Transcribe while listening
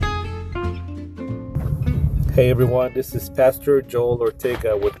Hey everyone, this is Pastor Joel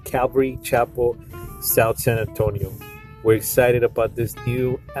Ortega with Calvary Chapel, South San Antonio. We're excited about this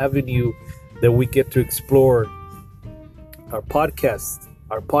new avenue that we get to explore. Our podcast.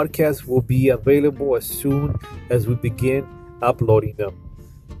 Our podcast will be available as soon as we begin uploading them.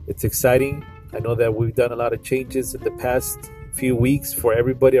 It's exciting. I know that we've done a lot of changes in the past few weeks for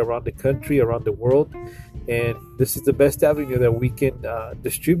everybody around the country, around the world. And this is the best avenue that we can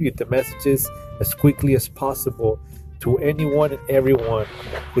distribute the messages as quickly as possible to anyone and everyone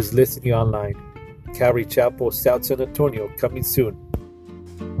who's listening online. Calvary Chapel, South San Antonio, coming soon.